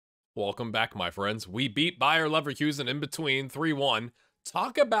Welcome back, my friends. We beat Bayer Leverkusen in between 3-1.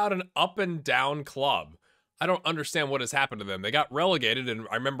 Talk about an up and down club. I don't understand what has happened to them. They got relegated, and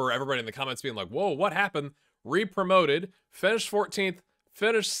I remember everybody in the comments being like, whoa, what happened? Re-promoted, finished 14th,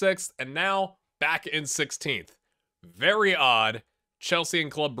 finished 6th, and now back in 16th. Very odd. Chelsea and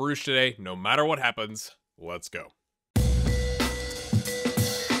Club Brugge today. No matter what happens, let's go.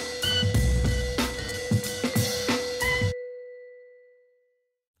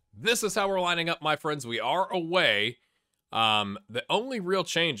 This is how we're lining up, my friends. We are away. The only real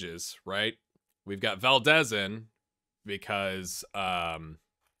changes, right? We've got Valdez in because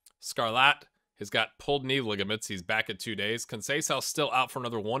Scarlat has got pulled knee ligaments. He's back in 2 days. Conceição's still out for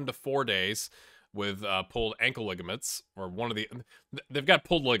another 1 to 4 days with pulled ankle ligaments, or one of the. They've got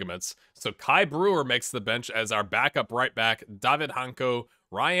pulled ligaments. So Kai Brewer makes the bench as our backup right back. David Hanko,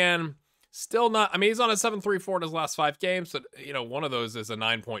 Ryan. Still not, I mean, he's on a 7.34 in his last 5 games, but, you know, one of those is a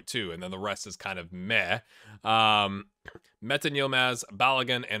 9.2, and then the rest is kind of meh. Metin Yilmaz,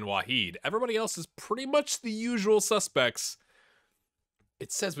 Balogun, and Wahid. Everybody else is pretty much the usual suspects.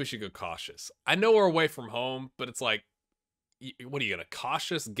 It says we should go cautious. I know we're away from home, but it's like, what are you going to,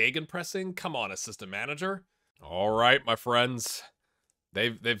 cautious gegenpressing? Come on, assistant manager. All right, my friends.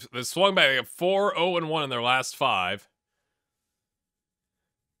 They've swung back. They have 4-0-1 in their last 5.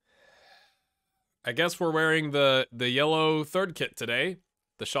 I guess we're wearing the yellow third kit today.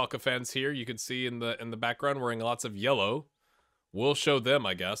 The Schalke fans here, you can see in the background, wearing lots of yellow. We'll show them,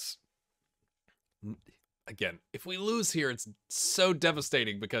 I guess. Again, if we lose here, it's so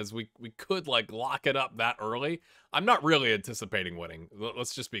devastating because we could like lock it up that early. I'm not really anticipating winning.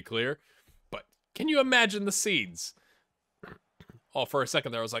 Let's just be clear. But can you imagine the scenes? Oh, for a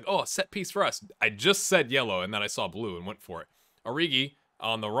second there, I was like, oh, a set piece for us. I just said yellow, and then I saw blue and went for it. Origi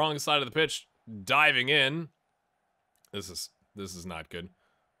on the wrong side of the pitch, diving in. This is not good.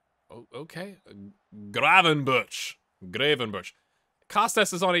 Oh, okay. Gravenberch.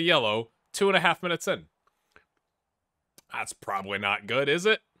 Costas is on a yellow 2.5 minutes in. That's probably not good, is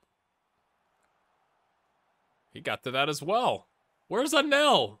it? He got to that as well. Where's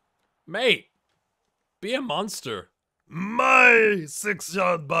Anel? Mate, be a monster. My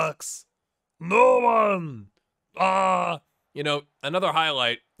 6-yard box. No one. You know, another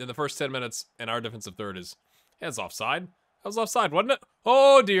highlight in the first 10 minutes in our defensive third is, hey, that's offside. That was offside, wasn't it?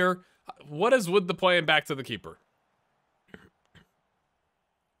 Oh, dear. What is with the playing back to the keeper?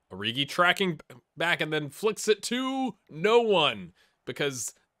 Origi tracking back and then flicks it to no one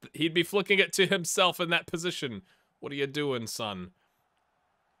because he'd be flicking it to himself in that position. What are you doing, son?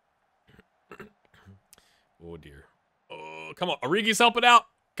 Oh, dear. Oh, come on. Origi's helping out,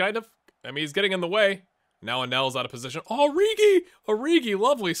 kind of. I mean, he's getting in the way. Now Anel's out of position. Oh, Origi,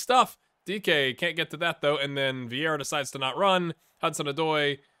 lovely stuff. DK can't get to that, though. And then Vieira decides to not run.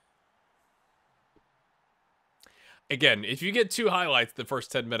 Hudson-Odoi. Again, if you get 2 highlights the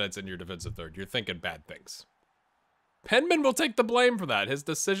first 10 minutes in your defensive third, you're thinking bad things. Penman will take the blame for that. His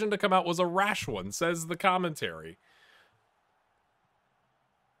decision to come out was a rash one, says the commentary.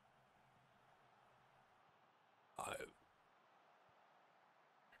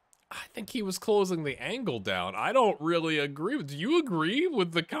 I think he was closing the angle down. I don't really agree. Do you agree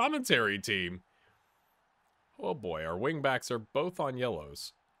with the commentary team? Oh boy, our wingbacks are both on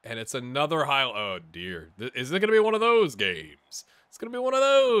yellows. And it's another highlight. Oh dear. Is it going to be one of those games? It's going to be one of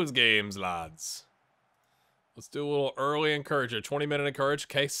those games, lads. Let's do a little early encourager. 20-minute encourage.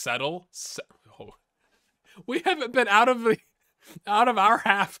 Okay, settle. Oh. We haven't been out of our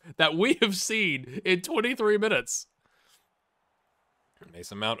half that we have seen in 23 minutes.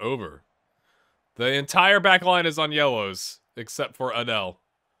 Mason Mount over. The entire back line is on yellows, except for Anel.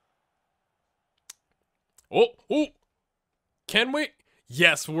 Oh. Can we?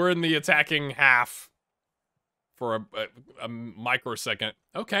 Yes, we're in the attacking half for a microsecond.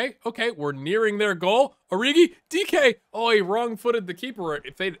 Okay, we're nearing their goal. Origi, DK. Oh, he wrong-footed the keeper.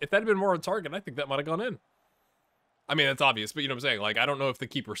 If that had been more on target, I think that might have gone in. I mean, that's obvious, but you know what I'm saying? Like, I don't know if the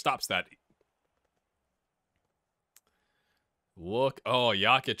keeper stops that. Look, oh,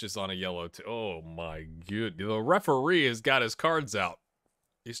 Jokic is on a yellow too. Oh my god. The referee has got his cards out.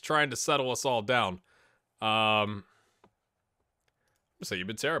 He's trying to settle us all down. Say you've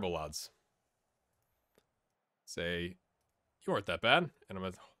been terrible, lads. Say you weren't that bad. And I'm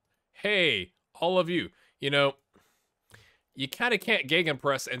like, hey, all of you. You know, you kind of can't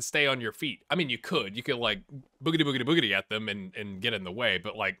gegenpress and stay on your feet. I mean, you could like boogity at them and get in the way,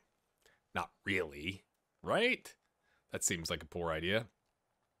 but like, not really, right? That seems like a poor idea.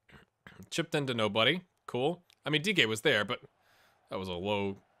 Chipped into nobody. Cool. I mean, DK was there, but that was a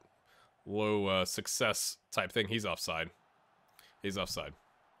low success type thing. He's offside.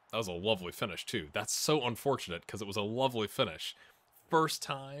 That was a lovely finish, too. That's so unfortunate, because it was a lovely finish. First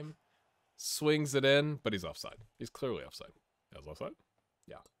time, swings it in, but he's offside. He's clearly offside. That was offside?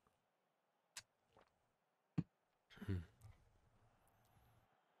 Yeah.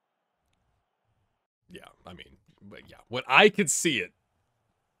 Yeah, I mean, but yeah, when I could see it,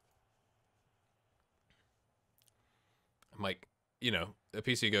 I'm like, you know, the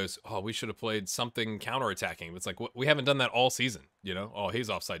PC goes, oh, we should have played something counterattacking. It's like, we haven't done that all season, you know? Oh, he's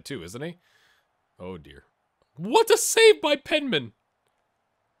offside too, isn't he? Oh, dear. What a save by Penman!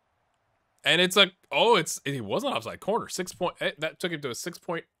 And it's like, oh, he wasn't offside. Corner, 6.8. That took him to a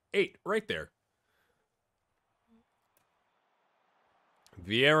 6.8 right there.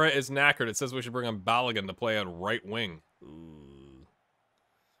 Vieira is knackered. It says we should bring on Balogun to play on right wing.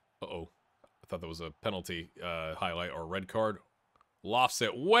 Uh-oh. I thought that was a penalty highlight or red card. Lofts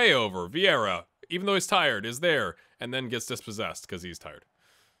it way over. Vieira, even though he's tired, is there. And then gets dispossessed because he's tired.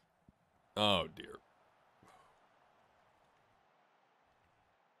 Oh, dear.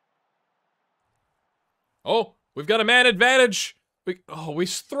 Oh, we've got a man advantage. We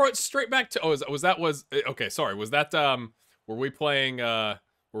throw it straight back to... Oh, okay, sorry. Was that... Were we playing... Were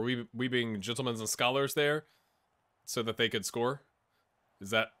we being gentlemen and scholars there? So that they could score?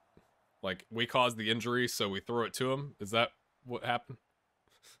 Is that... Like, we caused the injury, so we throw it to him? Is that what happened?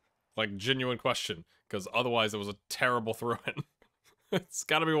 Like, genuine question. Because otherwise it was a terrible throw-in. It's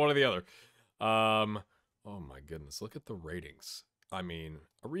gotta be one or the other. Oh my goodness. Look at the ratings. I mean,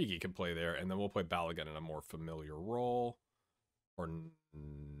 Origi can play there, and then we'll play Balogun in a more familiar role. Or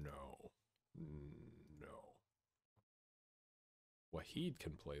no. No. Wahid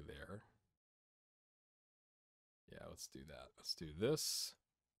can play there. Yeah, let's do that. Let's do this.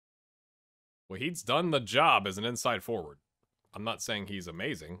 Wahid's done the job as an inside forward. I'm not saying he's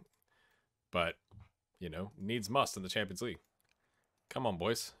amazing, but, you know, needs must in the Champions League. Come on,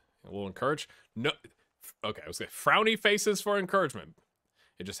 boys. A little encourage. No. Okay, I was gonna frowny faces for encouragement.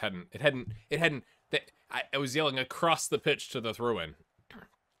 It just hadn't. I was yelling across the pitch to the throw-in.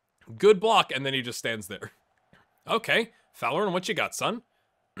 Good block, and then he just stands there. Okay, Fowler, what you got, son?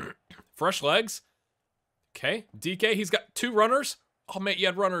 Fresh legs. Okay, DK, he's got 2 runners. Oh, mate, you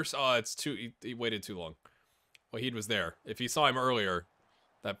had runners. Oh, it's too... He waited too long. Wahid was there. If he saw him earlier,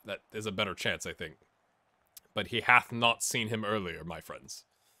 that is a better chance, I think. But he hath not seen him earlier, my friends.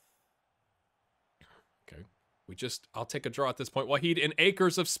 Okay. I'll take a draw at this point. Wahid in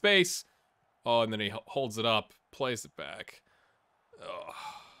acres of space. Oh, and then he holds it up. Plays it back. Oh.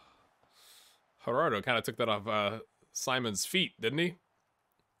 Gerardo kind of took that off Simon's feet, didn't he?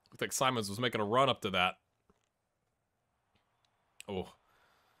 Looked like Simons was making a run up to that. Oh.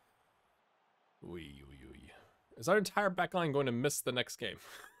 Wee. Is our entire backline going to miss the next game?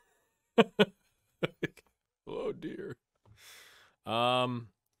 Oh dear.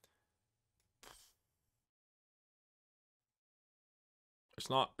 It's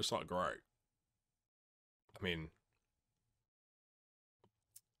not great. I mean,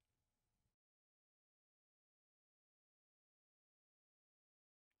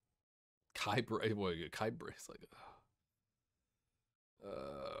 Kyber is like,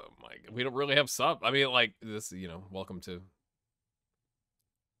 my God, we don't really have sub. I mean, like this, you know, welcome to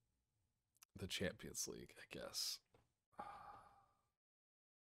the Champions League, I guess.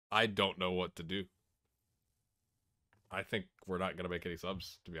 I don't know what to do. I think we're not gonna make any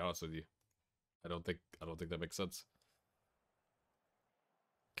subs, to be honest with you. I don't think that makes sense.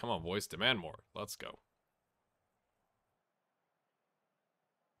 Come on, boys, demand more. Let's go.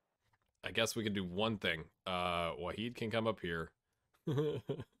 I guess we can do one thing. Wahid can come up here.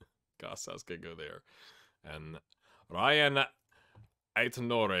 Casas can go there. And Ryan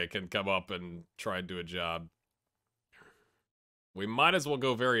Aitonore can come up and try and do a job. We might as well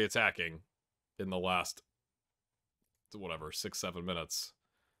go very attacking in the last, whatever, 6-7 minutes.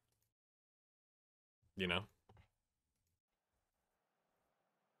 You know?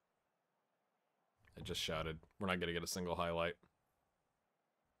 I just shouted. We're not going to get a single highlight.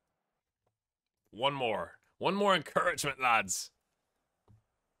 One more encouragement, lads.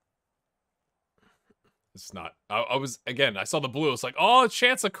 It's not. I was, again, I saw the blue. It's like, oh, a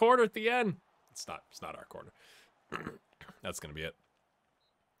chance, a corner at the end. It's not our corner. That's going to be it.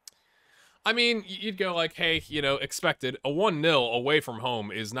 I mean, you'd go like, hey, you know, expected. A 1-0 away from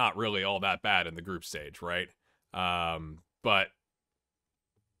home is not really all that bad in the group stage, right? But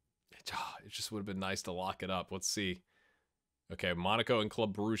it just would have been nice to lock it up. Let's see. Okay, Monaco and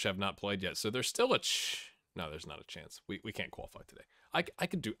Club Brugge have not played yet, so there's still no, there's not a chance. We can't qualify today. I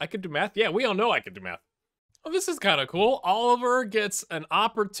could do math. Yeah, we all know I could do math. Oh, this is kind of cool. Oliver gets an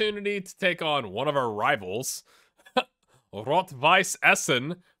opportunity to take on one of our rivals, Rot-Weiss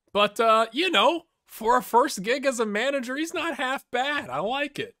Essen, But, you know, for a first gig as a manager, he's not half bad. I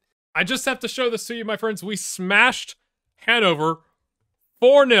like it. I just have to show this to you, my friends. We smashed Hanover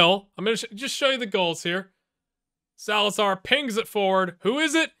 4-0. I'm going to just show you the goals here. Salazar pings it forward. Who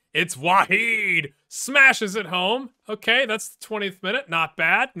is it? It's Wahid. Smashes it home. Okay, that's the 20th minute. Not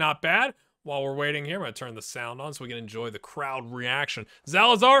bad, not bad. While we're waiting here, I'm going to turn the sound on so we can enjoy the crowd reaction.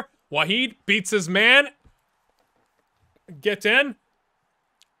 Salazar, Wahid beats his man. Get in.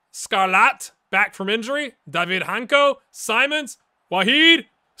 Scarlat, back from injury. David Hanko, Simons, Wahid,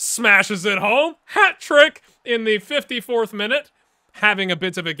 smashes it home. Hat trick in the 54th minute. Having a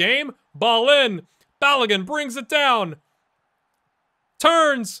bit of a game. Ball in. Balogun brings it down.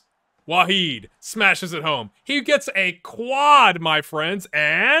 Turns. Wahid smashes it home. He gets a quad, my friends.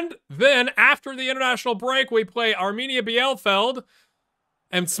 And then after the international break, we play Arminia Bielefeld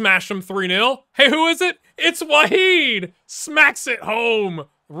and smash them 3-0. Hey, who is it? It's Wahid. Smacks it home.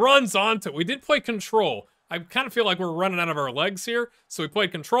 Runs onto it. We did play control. I kind of feel like we're running out of our legs here. So we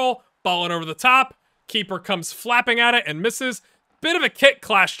played control. Balling over the top. Keeper comes flapping at it and misses. Bit of a kick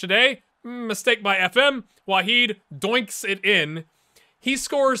clash today. Mistake by FM. Wahid doinks it in. He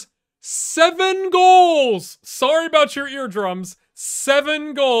scores 7 goals. Sorry about your eardrums.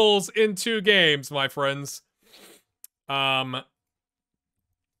 7 goals in 2 games, my friends. The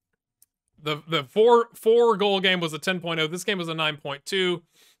 4 goal game was a 10.0. This game was a 9.2,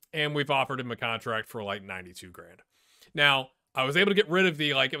 and we've offered him a contract for like 92 grand. Now, I was able to get rid of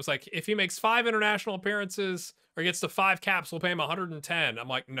the, like, it was like, if he makes 5 international appearances or gets to 5 caps, we'll pay him 110. I'm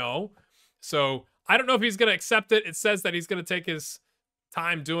like, no. So I don't know if he's going to accept it. It says that he's going to take his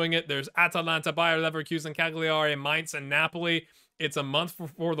time doing it. There's Atalanta, Bayer Leverkusen, Cagliari, Mainz, and Napoli. It's a month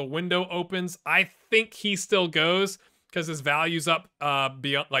before the window opens. I think he still goes because his value's up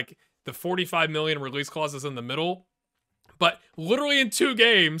beyond, like, the 45 million release clause is in the middle. But literally in 2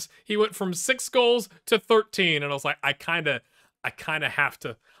 games, he went from 6 goals to 13. And I was like, I kind of have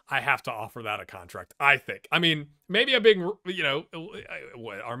to offer that a contract, I think. I mean, maybe a big, you know,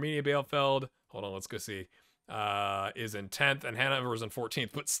 what, Arminia Bielefeld, hold on, let's go see, is in 10th and Hanover is in 14th.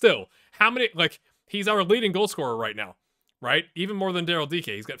 But still, how many, like, he's our leading goal scorer right now, right? Even more than Daryl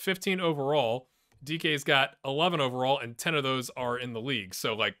DK. He's got 15 overall. DK's got 11 overall, and 10 of those are in the league.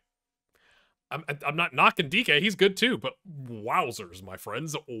 So, like, I'm not knocking DK. He's good too, but wowzers, my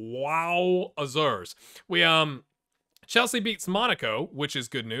friends. Wowzers. We, Chelsea beats Monaco, which is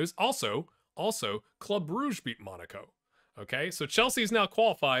good news. Also, Club Brugge beat Monaco. Okay, so Chelsea's now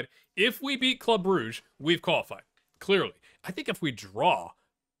qualified. If we beat Club Brugge, we've qualified. Clearly. I think if we draw,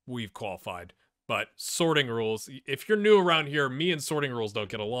 we've qualified. But sorting rules, if you're new around here, me and sorting rules don't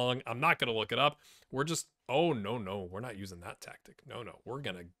get along. I'm not going to look it up. We're just, oh, no, we're not using that tactic. No, we're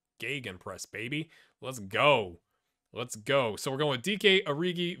going to gegenpress, baby. Let's go. Let's go. So we're going with DK,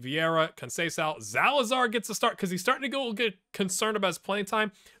 Origi, Vieira, Conceição. Salazar gets a start because he's starting to get concerned about his playing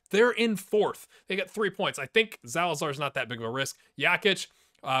time. They're in 4th. They get 3 points. I think Salazar's not that big of a risk. Jakic,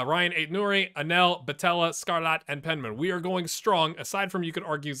 Ryan Aitnouri, Anel, Batella, Scarlat, and Penman. We are going strong. Aside from, you could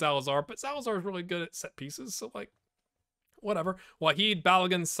argue Salazar, but Salazar is really good at set pieces. So, like, whatever. Wahid,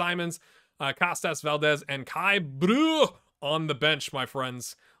 Balogun, Simons, Costas, Valdez, and Kai Bru on the bench, my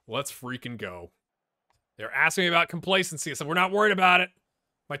friends. Let's freaking go. They're asking me about complacency. I said, we're not worried about it.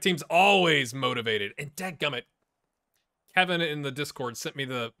 My team's always motivated. And dadgummit, Kevin in the Discord sent me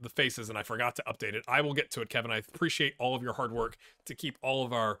the faces, and I forgot to update it. I will get to it, Kevin. I appreciate all of your hard work to keep all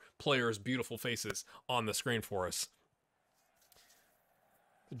of our players' beautiful faces on the screen for us.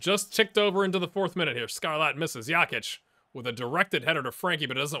 Just ticked over into the 4th minute here. Scarlat misses. Jakic with a directed header to Frankie,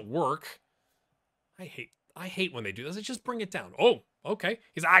 but it doesn't work. I hate when they do this. They just bring it down. Oh, okay.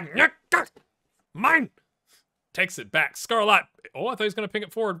 He's mine. Takes it back. Scarlat. Oh, I thought he was going to ping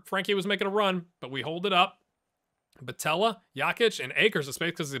it forward. Frankie was making a run, but we hold it up. Batella, Jakic, and Akers of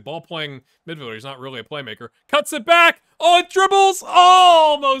space because he's a ball-playing midfielder. He's not really a playmaker. Cuts it back. Oh, it dribbles.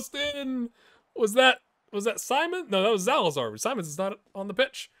 Oh, almost in. Was that Simon? No, that was Salazar. Simons is not on the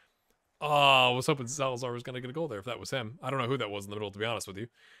pitch. Oh, I was hoping Salazar was going to get a goal there if that was him. I don't know who that was in the middle, to be honest with you.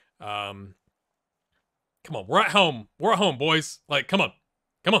 Come on, we're at home. We're at home, boys. Like, come on.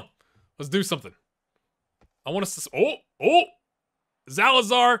 Let's do something. I want us to... Oh!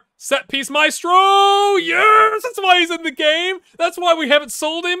 Salazar, set piece maestro! Yes! That's why he's in the game! That's why we haven't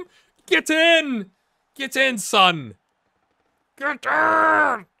sold him! Get in! Get in, son! Get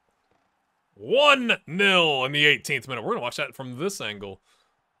in! 1-0 in the 18th minute. We're gonna watch that from this angle.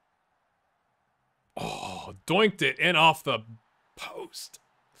 Oh, doinked it in off the post.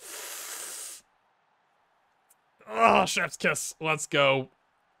 Oh, chef's kiss. Let's go.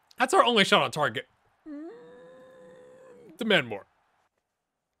 That's our only shot on target. Demand more.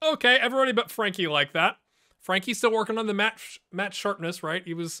 Okay, everybody but Frankie like that. Frankie's still working on the match sharpness, right?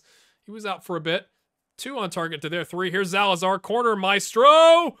 He was out for a bit. 2 on target to their 3. Here's Zalazar, corner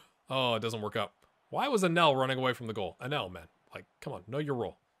maestro. Oh, it doesn't work out. Why was Anel running away from the goal? Anel, man. Like, come on, know your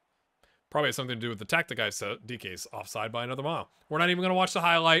role. Probably has something to do with the tactic I said. DK's offside by another mile. We're not even going to watch the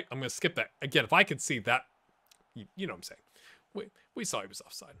highlight. I'm going to skip that. Again, if I could see that, you know what I'm saying. We saw he was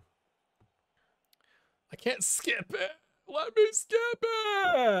offside. I can't skip it. Let me skip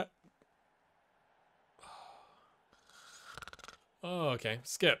it. Oh, okay.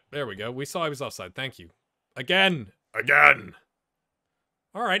 Skip. There we go. We saw he was offside. Thank you. Again.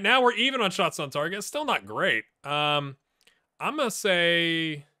 All right, now we're even on shots on target. Still not great. I'm going to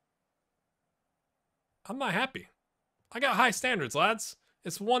say I'm not happy. I got high standards, lads.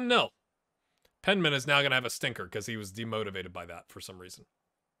 It's 1-0. Penman is now going to have a stinker because he was demotivated by that for some reason.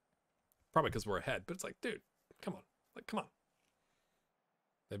 Probably because we're ahead. But it's like, dude, come on. Like, come on.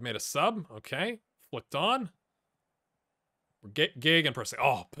 They've made a sub. Okay. Flicked on. We're gig and pressing.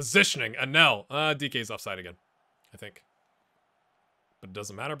 Oh, positioning. Anel. DK's offside again, I think. But it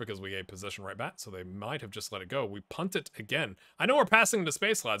doesn't matter because we gave position right back, so they might have just let it go. We punt it again. I know we're passing into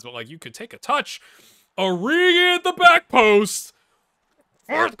space, lads, but like you could take a touch. Origi at the back post.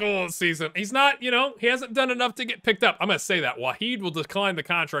 4th goal of the season. He's not, he hasn't done enough to get picked up. I'm going to say that. Wahid will decline the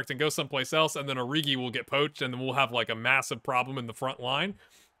contract and go someplace else, and then Origi will get poached, and then we'll have like a massive problem in the front line.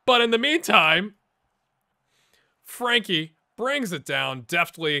 But in the meantime, Frankie brings it down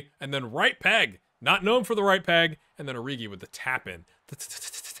deftly, and then right peg. Not known for the right peg, and then Origi with the tap in.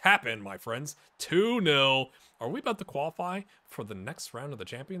 Tap in, my friends. 2-0. Are we about to qualify for the next round of the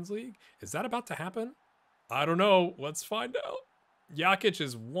Champions League? Is that about to happen? I don't know. Let's find out. Jakic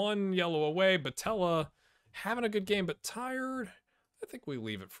is 1 yellow away. Batella having a good game, but tired. I think we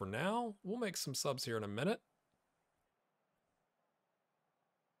leave it for now. We'll make some subs here in a minute.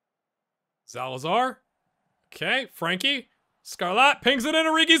 Zalazar. Okay, Frankie. Scarlat pings it in.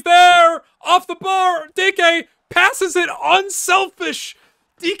 Origi's there. Off the bar. DK passes it. Unselfish.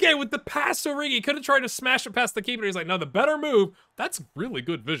 DK with the pass to Origi. Could have tried to smash it past the keeper. He's like, no, the better move. That's really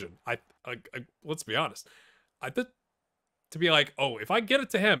good vision. I let's be honest. I thought to be like, oh, if I get it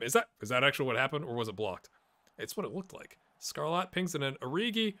to him, is that actually what happened, or was it blocked? It's what it looked like. Scarlat pings it in.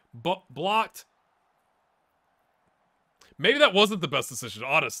 Origi blocked. Maybe that wasn't the best decision,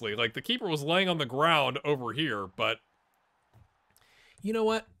 honestly. Like, the keeper was laying on the ground over here, but you know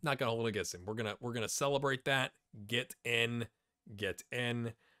what? Not gonna hold it against him. We're gonna celebrate that. Get in.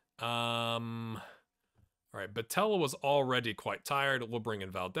 All right, Batella was already quite tired. We'll bring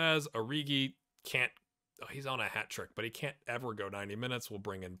in Valdez. Origi can't. Oh, he's on a hat trick, but he can't ever go 90 minutes. We'll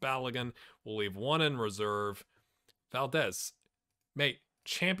bring in Balogun. We'll leave 1 in reserve. Valdez, mate,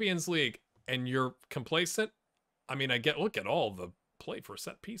 Champions League, and you're complacent? I mean, look at all the play for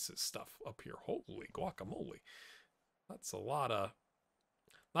set pieces stuff up here. Holy guacamole. That's a lot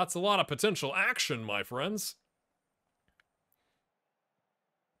of potential action, my friends.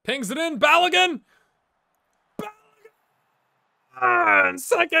 Pings it in, Balogun! And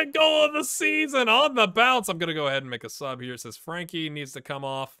 2nd goal of the season on the bounce. I'm going to go ahead and make a sub here. It says Frankie needs to come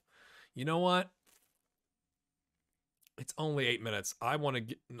off. You know what? It's only 8 minutes. I want to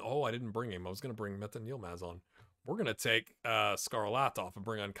get... Oh, I didn't bring him. I was going to bring Metin Yilmaz on. We're going to take Scarlat off and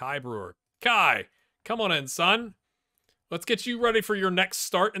bring on Kai Brewer. Kai, come on in, son. Let's get you ready for your next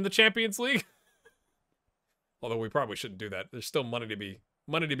start in the Champions League. Although we probably shouldn't do that. There's still money to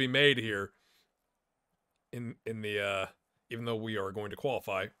be made here in the even though we are going to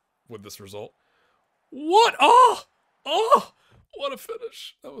qualify with this result. What? Oh, what a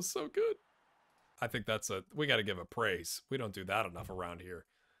finish. That was so good. I think we got to give a praise. We don't do that enough around here.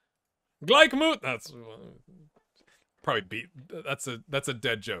 Gleichmut. That's probably that's a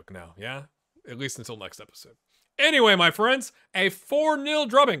dead joke now. Yeah, at least until next episode. Anyway, my friends, a 4-0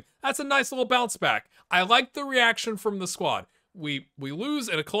 drubbing. That's a nice little bounce back. I like the reaction from the squad. We lose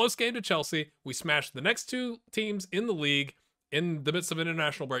in a close game to Chelsea. We smash the next 2 teams in the league in the midst of an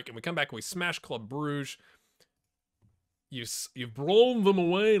international break, and we come back and we smash Club Bruges. You've blown them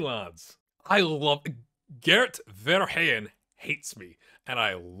away, lads. I love Gert Verheyen hates me, and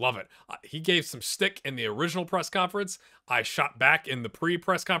I love it. He gave some stick in the original press conference. I shot back in the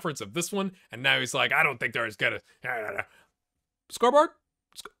pre-press conference of this one, and now he's like, I don't think they're as good as... Scoreboard?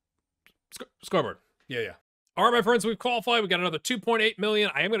 Scoreboard. Yeah. All right, my friends, we've qualified. We got another 2.8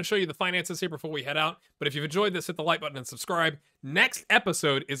 million. I am going to show you the finances here before we head out. But if you've enjoyed this, hit the like button and subscribe. Next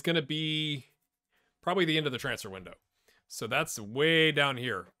episode is going to be probably the end of the transfer window. So that's way down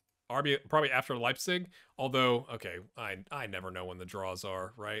here. Probably after Leipzig. Although, okay, I never know when the draws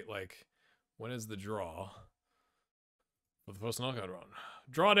are, right? Like, when is the draw for the post knockout run?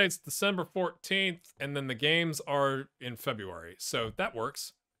 Draw date's December 14th, and then the games are in February. So that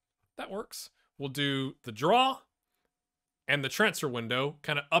works. That works. We'll do the draw and the transfer window,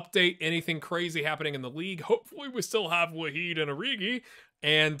 kind of update anything crazy happening in the league. Hopefully we still have Wahid and Origi.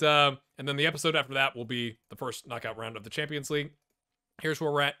 And then the episode after that will be the first knockout round of the Champions League. Here's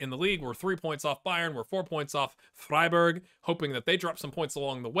where we're at in the league. We're 3 points off Bayern. We're 4 points off Freiburg, hoping that they drop some points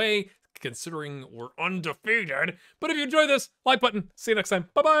along the way, considering we're undefeated. But if you enjoyed this, like button. See you next time.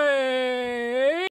 Bye-bye.